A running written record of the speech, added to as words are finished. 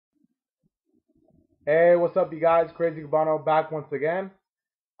Hey, what's up, you guys? Crazy Cabano back once again.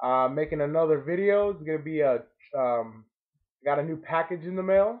 Making another video. It's gonna be got a new package in the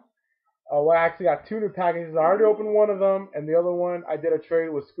mail. Well, I actually got two new packages. I already opened one of them, and the other one I did a trade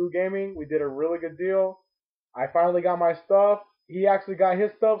with Skooggaming. We did a really good deal. I finally got my stuff. He actually got his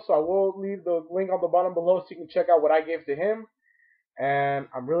stuff, so I will leave the link on the bottom below so you can check out what I gave to him. And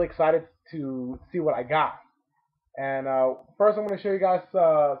I'm really excited to see what I got. And first, I'm going to show you guys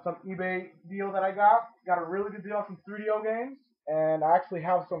some eBay deal that I got. Got a really good deal on some 3DO games, and I actually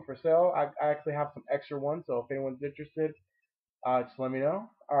have some for sale. I actually have some extra ones, so if anyone's interested, just let me know.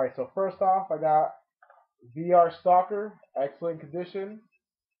 All right, so first off, I got VR Stalker, excellent condition.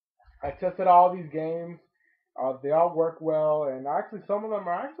 I tested all these games. They all work well, and actually some of them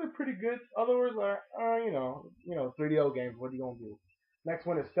are actually pretty good. Others are, you know, 3DO games. What are you gonna do? Next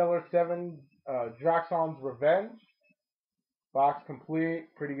one is Stellar 7, Draxon's Revenge. Box complete,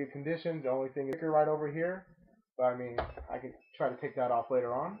 pretty good condition. The only thing is right over here, but I mean, I can try to take that off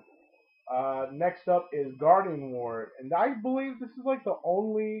later on. Next up is Guardian Ward, and I believe this is like the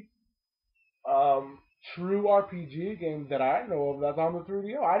only true RPG game that I know of that's on the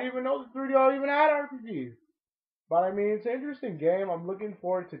 3DO. I didn't even know the 3DO even had RPGs. But I mean, it's an interesting game. I'm looking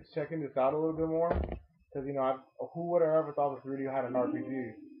forward to checking this out a little bit more because who would have ever thought the 3DO had an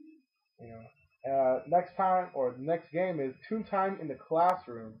RPG? You know. Next time or the next game is Toon Time in the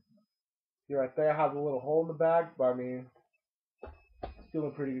Classroom. See right there, has a little hole in the back, but I mean, still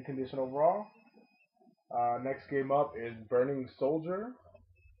in pretty good condition overall. Next game up is Burning Soldier.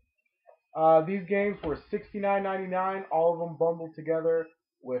 These games were $69.99, all of them bundled together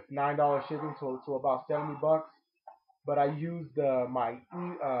with $9 shipping, so about 70 bucks. But I used my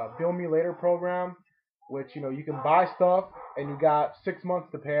Bill Me Later program, which you can buy stuff and you got 6 months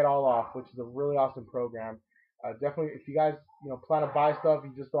to pay it all off, which is a really awesome program. Definitely, if you guys plan to buy stuff,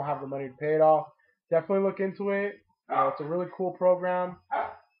 you just don't have the money to pay it off, definitely look into it. It's a really cool program.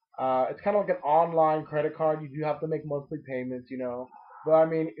 It's kind of like an online credit card. You do have to make monthly payments, but I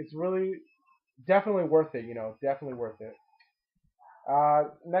mean, it's really definitely worth it. Definitely worth it.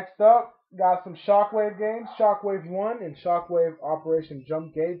 Next up, got some Shockwave games, Shockwave 1 and Shockwave Operation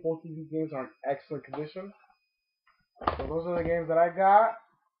Jump Gate. Both of these games are in excellent condition. So those are the games that I got.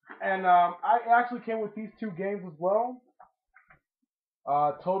 And I actually came with these two games as well.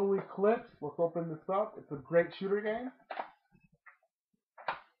 Total Eclipse, let's open this up. It's a great shooter game.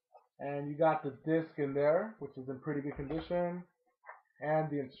 And you got the disc in there, which is in pretty good condition. And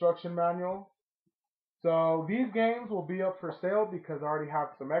the instruction manual. So these games will be up for sale because I already have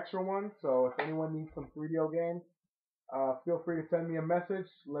some extra ones. So if anyone needs some 3DO games, feel free to send me a message.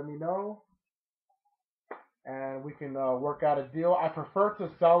 Let me know, and we can work out a deal. I prefer to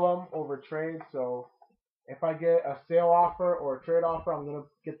sell them over trade. So if I get a sale offer or a trade offer, I'm gonna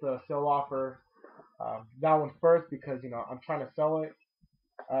get the sale offer, that one first because I'm trying to sell it.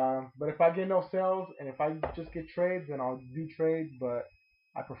 But if I get no sales and if I just get trades, then I'll do trades. But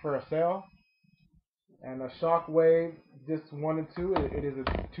I prefer a sale. And a Shockwave Disc 1 and 2, it is a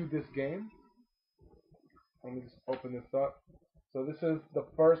 2-disc game. Let me just open this up. So this is the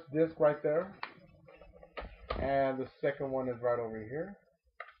first disc right there. And the second one is right over here.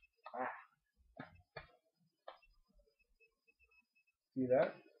 See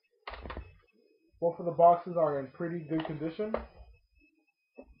that? Both of the boxes are in pretty good condition.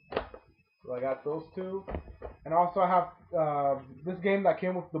 So I got those two. And also I have this game that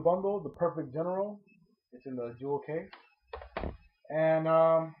came with the bundle, The Perfect General. It's in the jewel case. And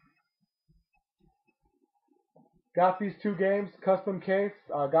got these two games, custom case.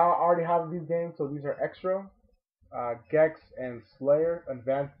 Already have these games, so these are extra. Gex and Slayer,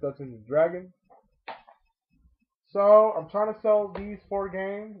 Advanced Dungeons and Dragons. So I'm trying to sell these 4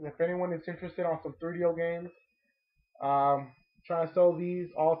 games. If anyone is interested on some 3DO games, trying to sell these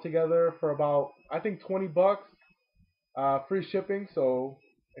all together for about, I think, 20 bucks. Free shipping. So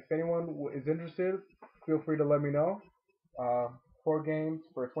if anyone is interested, feel free to let me know. 4 games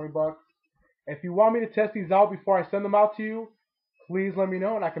for 20 bucks. If you want me to test these out before I send them out to you, please let me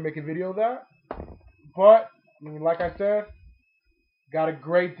know and I can make a video of that. But, I mean, like I said, got a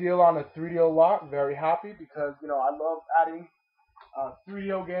great deal on a 3DO lot. Very happy because, I love adding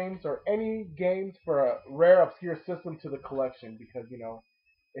 3DO games or any games for a rare, obscure system to the collection because,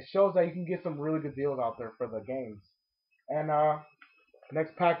 it shows that you can get some really good deals out there for the games. And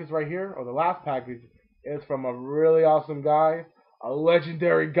next package right here, or the last package, is from a really awesome guy, a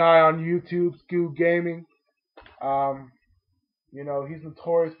legendary guy on YouTube, Skooggaming. He's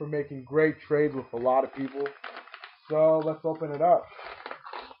notorious for making great trades with a lot of people. So let's open it up.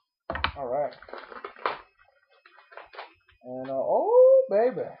 All right. And oh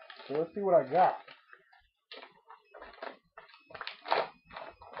baby, so let's see what I got.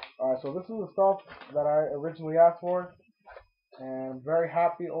 Alright, so this is the stuff that I originally asked for, and I'm very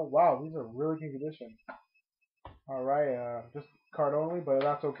happy. Oh wow, these are really good condition. Alright, just card only, but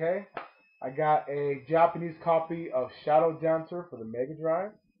that's okay. I got a Japanese copy of Shadow Dancer for the Mega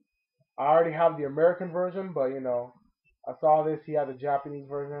Drive. I already have the American version, but you know, I saw this, he had the Japanese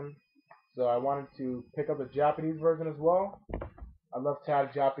version, so I wanted to pick up the Japanese version as well. I'd love to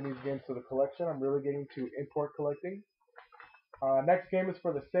add Japanese games to the collection. I'm really getting to import collecting. Next game is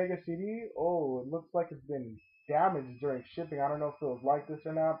for the Sega CD. Oh, it looks like it's been damaged during shipping. I don't know if it was like this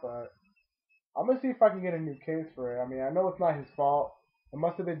or not, but I'm going to see if I can get a new case for it. I mean, I know it's not his fault. It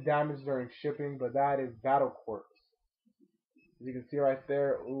must have been damaged during shipping, but that is Battle Corps. As you can see right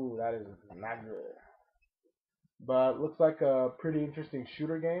there, ooh, that is not good. But looks like a pretty interesting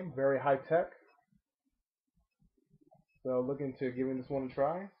shooter game, very high tech. So looking to giving this one a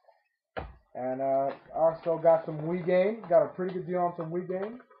try. And also got some Wii games. Got a pretty good deal on some Wii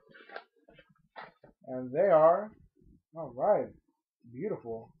games. And they are, alright,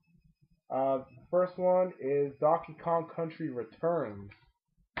 beautiful. The first one is Donkey Kong Country Returns.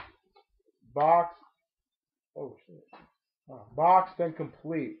 Box, oh shit. Boxed and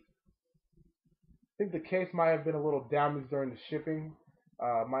complete. I think the case might have been a little damaged during the shipping.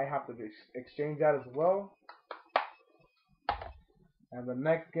 Might have to exchange that as well. And the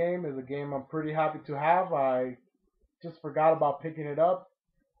next game is a game I'm pretty happy to have. I just forgot about picking it up,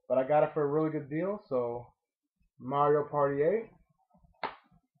 but I got it for a really good deal. So Mario Party 8,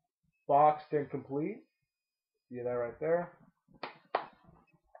 boxed and complete. See that right there.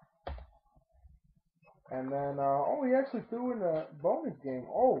 And then, oh, he actually threw in a bonus game.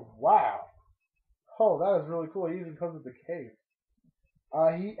 Oh, wow. Oh, that is really cool. He even comes with the case.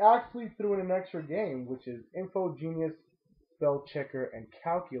 He actually threw in an extra game, which is Info Genius, Spell Checker, and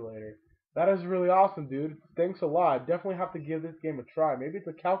Calculator. That is really awesome, dude. Thanks a lot. Definitely have to give this game a try. Maybe it's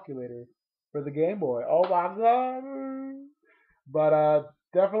a calculator for the Game Boy. Oh my god. But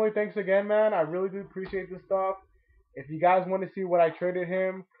definitely thanks again, man. I really do appreciate this stuff. If you guys want to see what I traded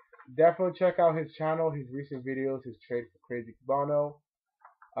him, definitely check out his channel, his recent videos, his trade for Crazy Cubano.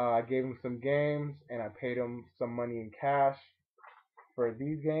 I gave him some games, and I paid him some money in cash for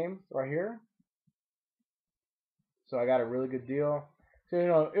these games right here. So I got a really good deal. So, you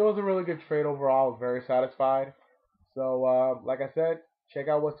know, it was a really good trade overall. I was very satisfied. So, like I said, check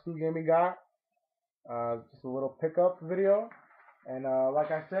out what Skooggaming got. Just a little pickup video. And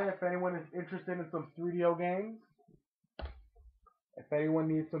like I said, if anyone is interested in some 3DO games, if anyone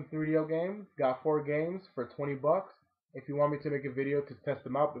needs some 3DO games, got 4 games for 20 bucks. If you want me to make a video to test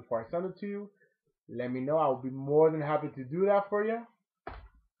them out before I send it to you, let me know. I will be more than happy to do that for you.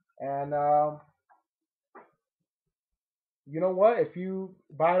 And you know what? If you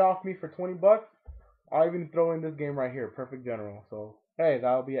buy it off me for 20 bucks, I'll even throw in this game right here, Perfect General. So hey,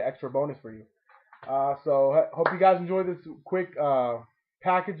 that'll be an extra bonus for you. So hope you guys enjoyed this quick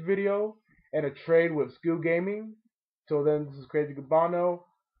package video and a trade with Skooggaming. Till then, this is Crazy Cubano.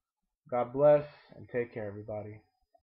 God bless and take care, everybody.